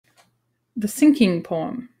The Cinquain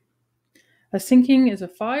Poem. A cinquain is a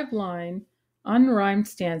 5-line, unrhymed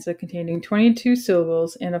stanza containing 22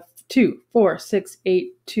 syllables in a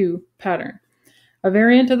 2-4-6-8-2 pattern. A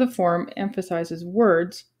variant of the form emphasizes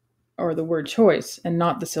words, or the word choice, and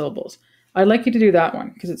not the syllables. I'd like you to do that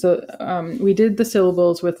one because we did the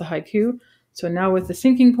syllables with the haiku. So now with the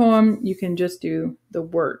Cinquain Poem, you can just do the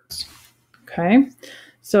words. Okay.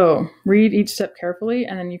 So read each step carefully,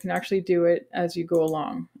 and then you can actually do it as you go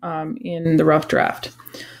along in the rough draft.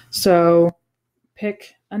 So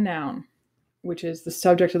pick a noun, which is the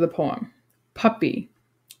subject of the poem. Puppy,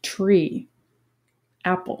 tree,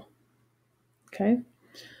 apple. Okay.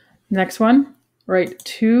 Next one, write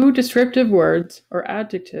 2 descriptive words or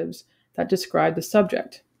adjectives that describe the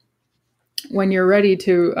subject. When you're ready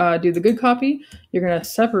to do the good copy, you're going to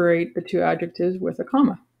separate the 2 adjectives with a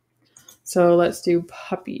comma. So let's do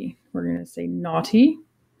puppy. We're going to say naughty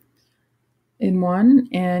in one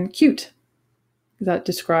and cute. That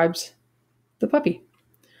describes the puppy.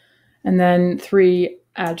 And then 3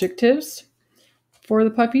 adjectives for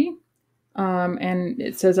the puppy. And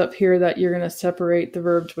it says up here that you're going to separate the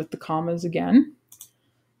verbs with the commas again.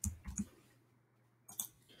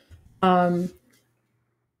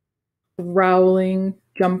 Growling,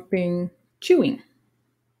 jumping, chewing.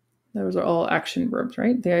 Those are all action verbs,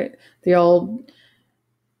 right? They all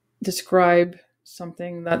describe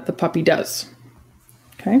something that the puppy does.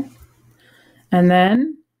 Okay. And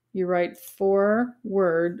then you write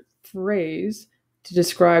 4-word phrase to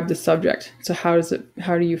describe the subject. So how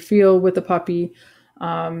do you feel with the puppy?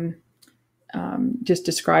 Just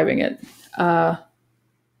describing it.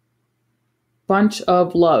 Bunch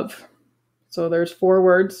of love. So there's 4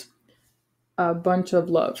 words. A bunch of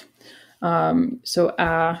love. So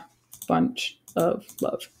a bunch of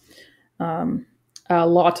love. A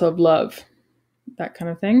lot of love. That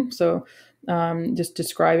kind of thing. So just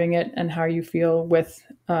describing it and how you feel with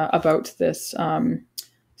about this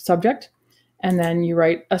subject. And then you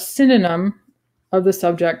write a synonym of the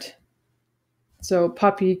subject. So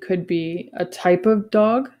puppy could be a type of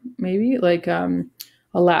dog, maybe like a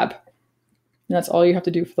lab. And that's all you have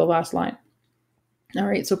to do for the last line. All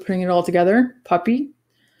right, so putting it all together, puppy,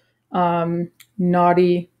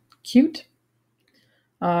 naughty, cute,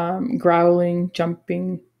 growling,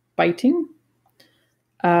 jumping, biting,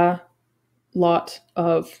 a lot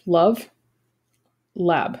of love,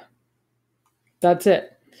 lab. That's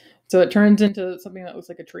it. So it turns into something that looks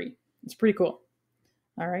like a tree. It's pretty cool.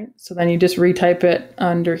 All right, so then you just retype it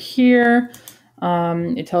under here.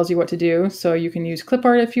 It tells you what to do. So you can use clip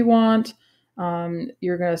art if you want.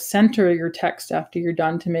 You're going to center your text after you're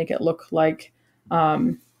done to make it look like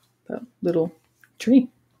the little tree.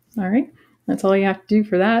 All right, that's all you have to do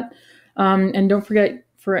for that. And don't forget,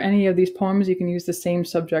 for any of these poems, you can use the same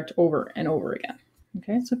subject over and over again.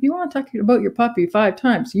 Okay, so if you want to talk about your puppy 5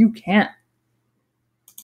 times, you can.